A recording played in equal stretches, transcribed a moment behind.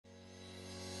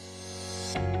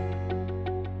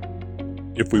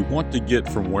If we want to get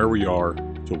from where we are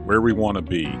to where we want to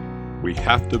be, we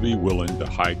have to be willing to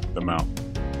hike the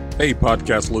mountain. Hey,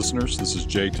 podcast listeners, this is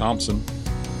Jay Thompson.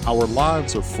 Our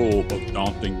lives are full of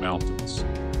daunting mountains,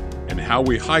 and how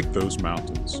we hike those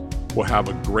mountains will have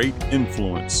a great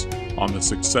influence on the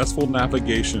successful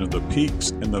navigation of the peaks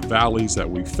and the valleys that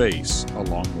we face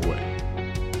along the way.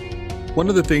 One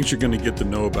of the things you're going to get to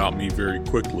know about me very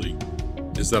quickly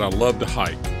is that I love to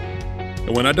hike.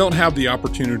 And when I don't have the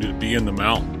opportunity to be in the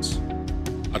mountains,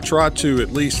 I try to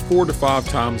at least 4 to 5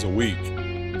 times a week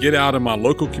get out in my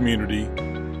local community,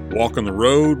 walk on the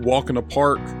road, walk in a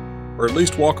park, or at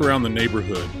least walk around the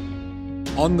neighborhood.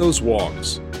 On those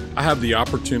walks, I have the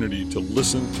opportunity to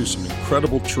listen to some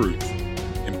incredible truth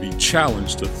and be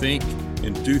challenged to think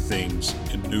and do things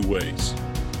in new ways.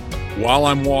 While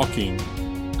I'm walking,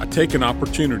 I take an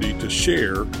opportunity to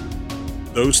share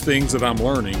those things that I'm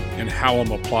learning and how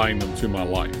I'm applying them to my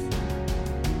life.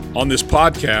 On this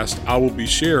podcast, I will be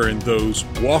sharing those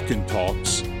walk-in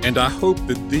talks, and I hope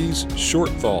that these short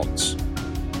thoughts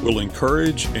will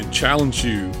encourage and challenge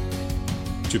you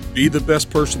to be the best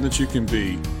person that you can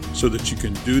be so that you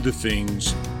can do the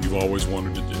things you've always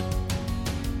wanted to do.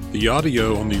 The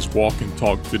audio on these walk-in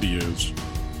talk videos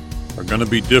are going to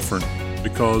be different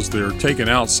because they're taken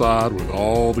outside with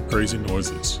all the crazy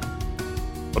noises.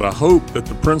 But I hope that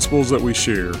the principles that we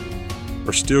share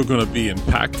are still going to be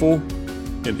impactful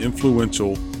and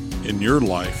influential in your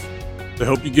life to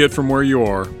help you get from where you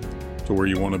are to where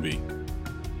you want to be.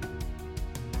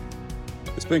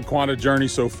 It's been quite a journey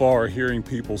so far, hearing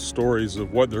people's stories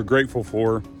of what they're grateful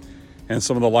for and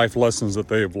some of the life lessons that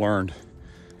they have learned.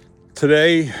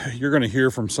 Today, you're going to hear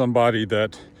from somebody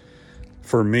that,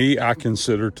 for me, I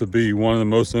consider to be one of the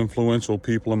most influential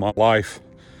people in my life.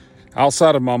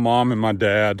 Outside of my mom and my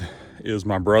dad is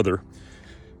my brother.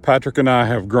 Patrick and I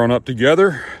have grown up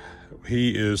together.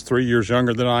 He is 3 years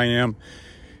younger than I am.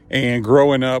 And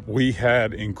growing up, we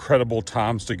had incredible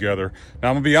times together. Now,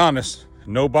 I'm going to be honest,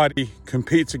 nobody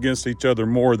competes against each other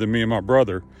more than me and my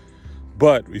brother.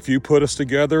 But if you put us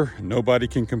together, nobody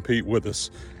can compete with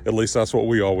us. At least that's what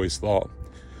we always thought.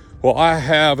 Well, I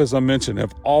have, as I mentioned,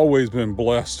 have always been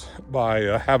blessed by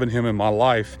having him in my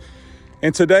life.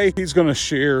 And today he's going to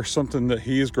share something that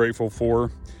he is grateful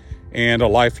for and a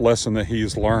life lesson that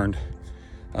he's learned.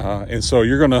 And so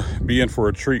you're going to be in for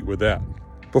a treat with that.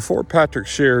 Before Patrick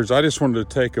shares, I just wanted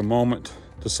to take a moment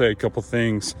to say a couple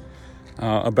things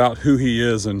about who he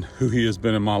is and who he has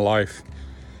been in my life.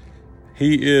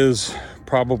 He is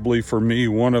probably, for me,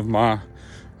 one of my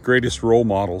greatest role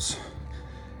models.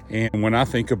 And when I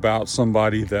think about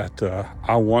somebody that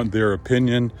I want their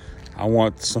opinion, I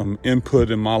want some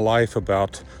input in my life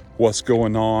about what's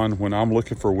going on when I'm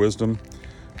looking for wisdom.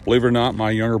 Believe it or not,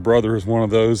 my younger brother is one of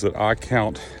those that I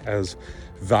count as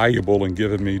valuable in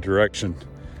giving me direction.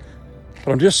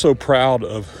 But I'm just so proud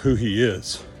of who he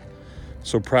is.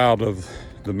 So proud of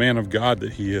the man of God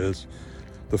that he is,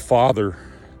 the father,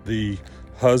 the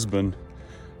husband,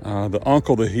 the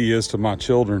uncle that he is to my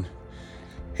children.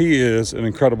 He is an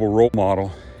incredible role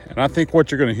model. And I think what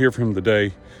you're going to hear from him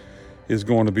today is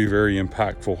going to be very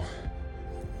impactful.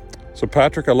 So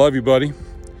Patrick, I love you, buddy.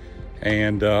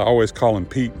 And I always call him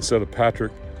Pete instead of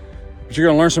Patrick. But you're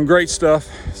going to learn some great stuff.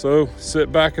 So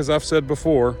sit back, as I've said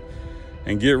before,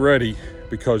 and get ready,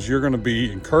 because you're going to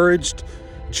be encouraged,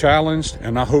 challenged,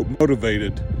 and I hope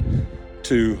motivated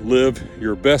to live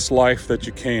your best life that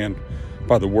you can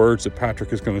by the words that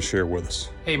Patrick is going to share with us.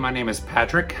 Hey, my name is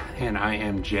Patrick, and I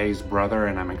am Jay's brother,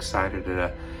 and I'm excited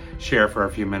to share for a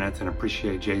few minutes and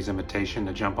appreciate Jay's invitation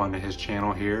to jump onto his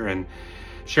channel here and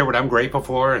share what I'm grateful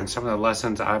for and some of the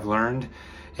lessons I've learned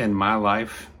in my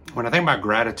life. When I think about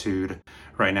gratitude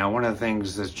right now, one of the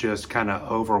things that's just kind of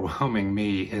overwhelming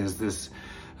me is this.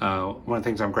 One of the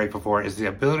things I'm grateful for is the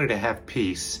ability to have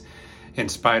peace in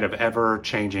spite of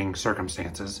ever-changing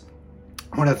circumstances.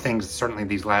 One of the things certainly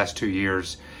these last 2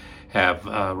 years have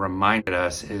reminded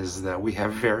us is that we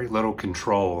have very little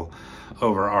control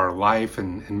over our life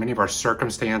and many of our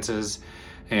circumstances,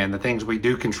 and the things we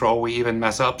do control, we even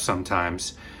mess up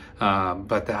sometimes.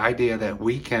 But the idea that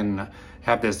we can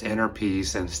have this inner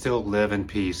peace and still live in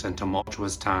peace in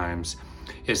tumultuous times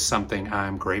is something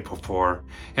I'm grateful for.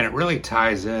 And it really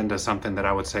ties into something that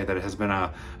I would say that has been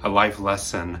a life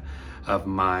lesson of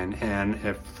mine. And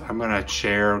if I'm going to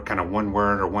share kind of one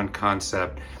word or one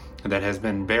concept that has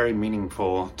been very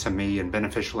meaningful to me and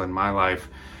beneficial in my life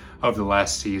over the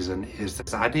last season, is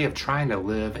this idea of trying to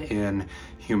live in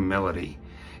humility.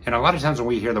 And a lot of times when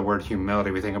we hear the word humility,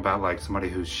 we think about like somebody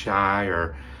who's shy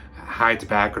or hides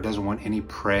back or doesn't want any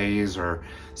praise, or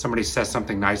somebody says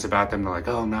something nice about them, they're like,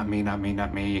 oh, not me, not me,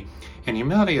 not me. And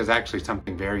humility is actually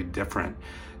something very different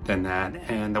than that.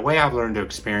 And the way I've learned to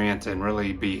experience and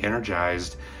really be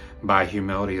energized by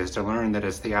humility is to learn that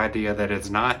it's the idea that it's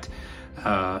not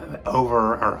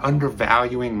over or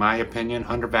undervaluing my opinion,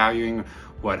 undervaluing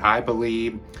what I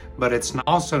believe, but it's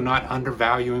also not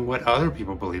undervaluing what other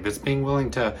people believe. It's being willing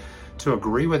to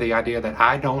agree with the idea that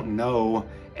I don't know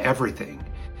everything,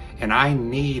 and I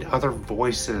need other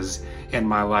voices in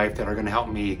my life that are going to help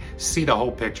me see the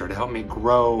whole picture, to help me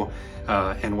grow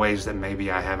in ways that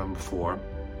maybe I haven't before.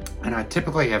 And I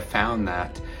typically have found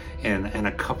that in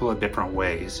a couple of different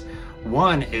ways.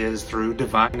 One is through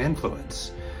divine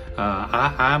influence.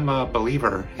 I'm a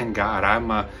believer in God.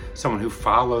 I'm someone who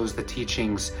follows the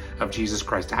teachings of Jesus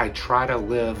Christ. I try to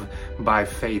live by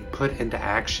faith, put into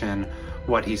action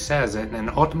what he says. And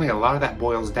ultimately, a lot of that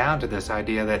boils down to this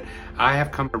idea that I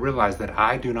have come to realize that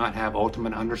I do not have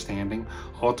ultimate understanding,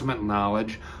 ultimate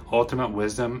knowledge, ultimate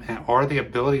wisdom, or the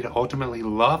ability to ultimately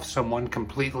love someone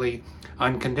completely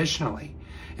unconditionally.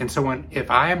 And so if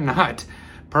I am not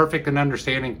perfect in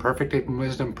understanding, perfect in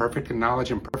wisdom, perfect in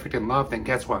knowledge, and perfect in love, then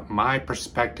guess what? My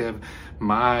perspective,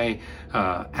 my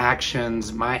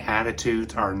actions, my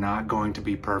attitudes are not going to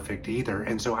be perfect either.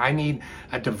 And so I need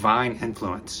a divine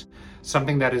influence,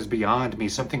 something that is beyond me,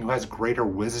 something who has greater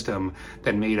wisdom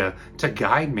than me to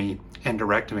guide me and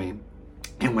direct me.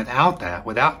 And without that,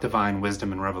 without divine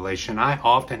wisdom and revelation, I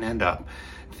often end up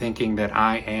thinking that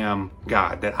I am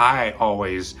God, that I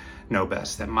always know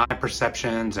best, that my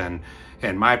perceptions and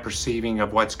my perceiving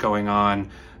of what's going on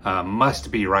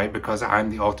must be right because I'm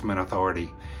the ultimate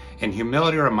authority. And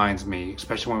humility reminds me,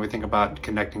 especially when we think about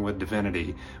connecting with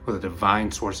divinity, with a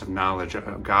divine source of knowledge, a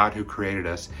God who created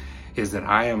us, is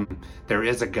that there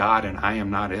is a God and I am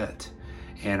not it.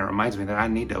 And it reminds me that I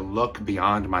need to look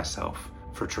beyond myself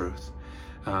for truth.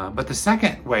 But the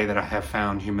second way that I have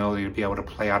found humility to be able to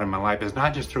play out in my life is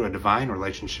not just through a divine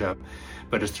relationship,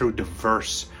 but it's through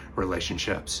diverse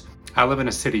relationships. I live in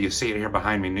a city, you see it here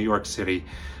behind me, New York City,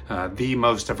 the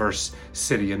most diverse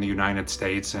city in the United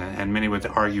States, and many would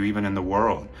argue even in the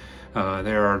world.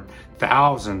 There are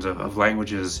thousands of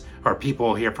languages, or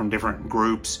people here from different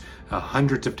groups,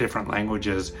 hundreds of different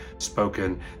languages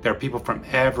spoken. There are people from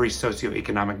every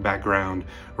socioeconomic background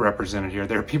represented here.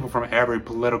 There are people from every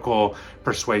political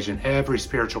persuasion, every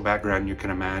spiritual background you can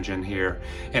imagine here.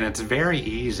 And it's very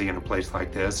easy in a place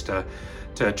like this to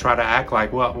try to act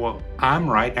like, well, I'm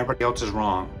right, everybody else is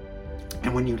wrong.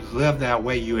 And when you live that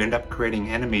way, you end up creating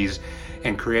enemies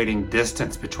and creating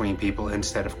distance between people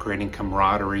instead of creating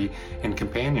camaraderie and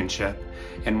companionship.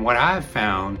 And what I've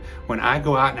found when I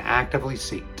go out and actively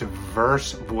seek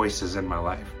diverse voices in my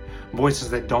life,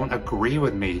 voices that don't agree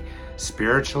with me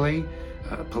spiritually,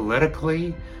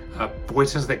 politically,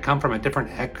 voices that come from a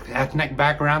different ethnic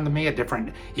background than me, a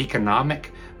different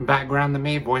economic background than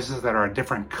me, voices that are a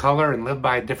different color and live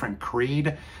by a different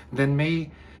creed than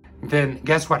me, then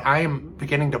guess what? I am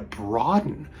beginning to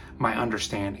broaden my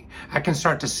understanding. I can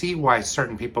start to see why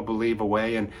certain people believe a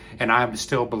way and I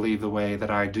still believe the way that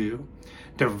I do.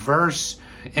 Diverse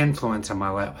influence in my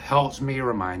life helps me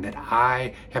remind that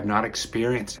I have not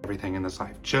experienced everything in this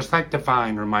life. Just like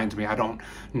divine reminds me I don't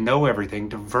know everything,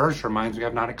 diverse reminds me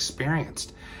I've not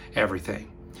experienced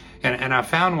everything. And I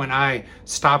found when I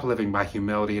stop living by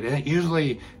humility, it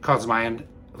usually causes my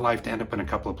life to end up in a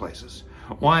couple of places.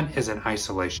 One is in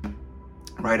isolation,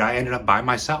 right? I ended up by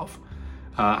myself.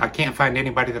 I can't find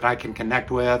anybody that I can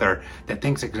connect with or that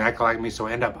thinks exactly like me, so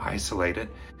I end up isolated.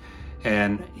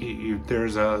 And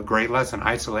there's a great lesson.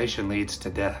 Isolation leads to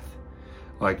death.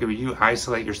 Like if you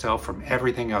isolate yourself from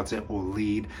everything else, it will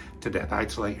lead to death.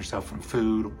 Isolate yourself from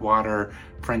food, water,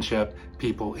 friendship,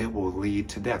 people, it will lead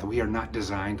to death. We are not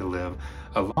designed to live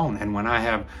alone. And when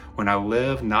I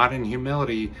live not in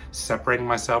humility, separating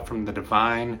myself from the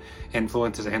divine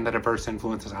influences and the diverse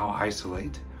influences, I'll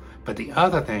isolate. But the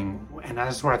other thing, and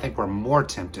that's where I think we're more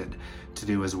tempted to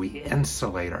do, is we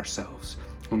insulate ourselves.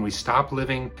 When we stop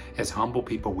living as humble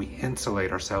people, we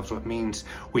insulate ourselves, which means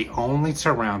we only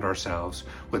surround ourselves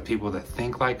with people that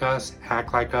think like us,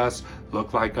 act like us,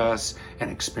 look like us, and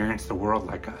experience the world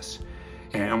like us.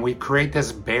 And we create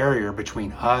this barrier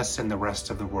between us and the rest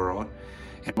of the world.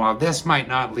 And while this might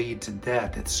not lead to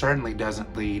death, it certainly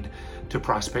doesn't lead to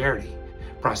prosperity.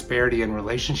 Prosperity in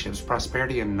relationships,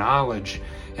 prosperity in knowledge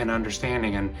and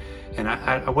understanding. And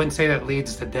I wouldn't say that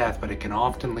leads to death, but it can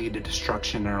often lead to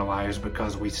destruction in our lives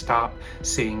because we stop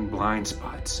seeing blind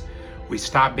spots. We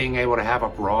stop being able to have a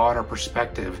broader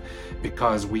perspective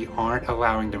because we aren't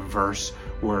allowing diverse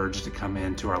words to come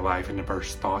into our life and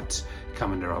diverse thoughts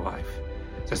come into our life.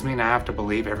 Does it mean I have to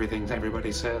believe everything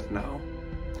everybody says? No.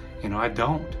 I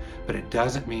don't. But it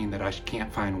doesn't mean that I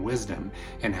can't find wisdom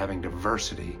in having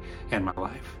diversity in my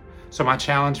life. So my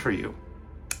challenge for you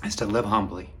is to live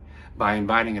humbly by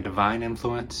inviting a divine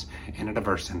influence and a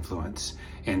diverse influence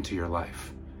into your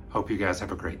life. Hope you guys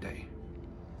have a great day.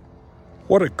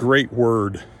 What a great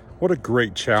word. What a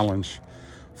great challenge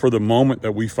for the moment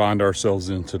that we find ourselves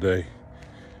in today.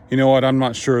 You know what? I'm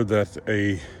not sure that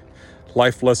a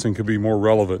life lesson could be more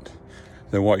relevant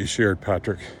than what you shared,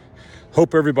 Patrick.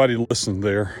 Hope everybody listened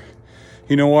there.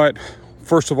 You know what?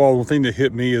 First of all, the thing that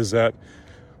hit me is that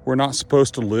we're not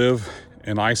supposed to live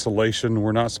in isolation.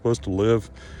 We're not supposed to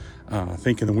live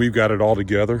thinking that we've got it all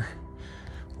together.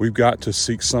 We've got to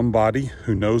seek somebody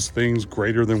who knows things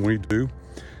greater than we do,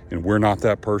 and we're not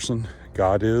that person.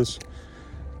 God is.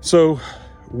 So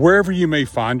wherever you may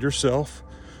find yourself,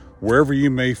 wherever you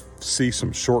may see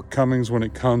some shortcomings when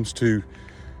it comes to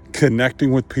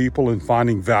connecting with people and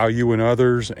finding value in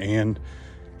others and,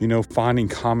 finding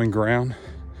common ground,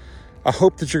 I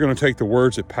hope that you're going to take the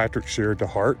words that Patrick shared to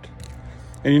heart.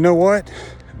 And you know what?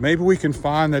 Maybe we can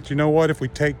find that, if we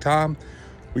take time,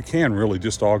 we can really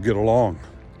just all get along.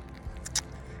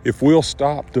 If we'll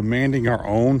stop demanding our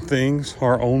own things,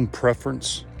 our own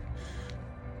preference,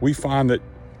 we find that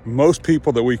most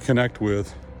people that we connect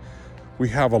with, we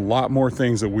have a lot more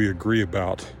things that we agree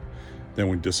about than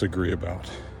we disagree about.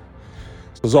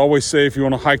 So as I always say, if you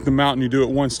want to hike the mountain, you do it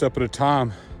one step at a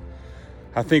time.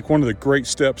 I think one of the great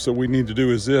steps that we need to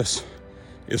do is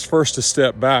first to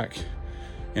step back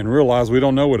and realize we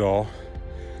don't know it all,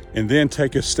 and then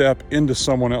take a step into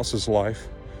someone else's life,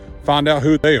 find out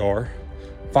who they are,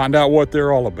 find out what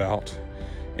they're all about,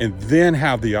 and then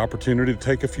have the opportunity to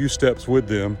take a few steps with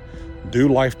them, do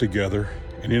life together.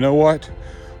 And you know what?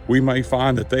 We may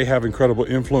find that they have incredible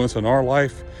influence in our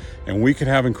life, and we can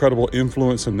have incredible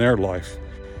influence in their life.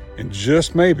 And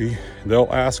just maybe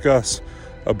they'll ask us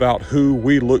about who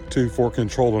we look to for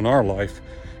control in our life.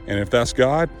 And if that's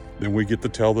God, then we get to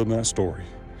tell them that story.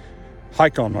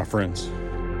 Hike on, my friends.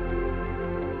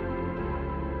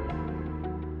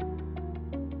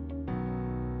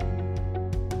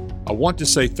 I want to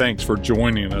say thanks for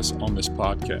joining us on this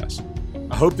podcast.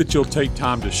 I hope that you'll take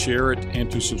time to share it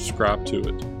and to subscribe to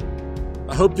it.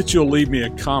 I hope that you'll leave me a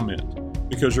comment,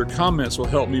 because your comments will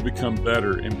help me become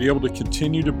better and be able to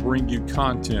continue to bring you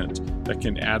content that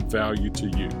can add value to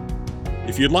you.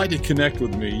 If you'd like to connect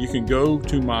with me, you can go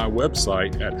to my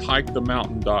website at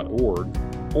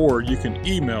hikethemountain.org, or you can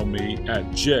email me at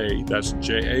that's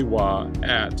J-A-Y,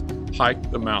 at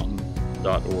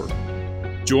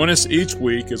hikethemountain.org. Join us each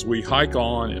week as we hike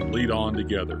on and lead on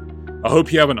together. I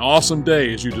hope you have an awesome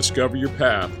day as you discover your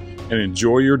path and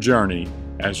enjoy your journey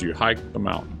as you hike the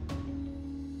mountain.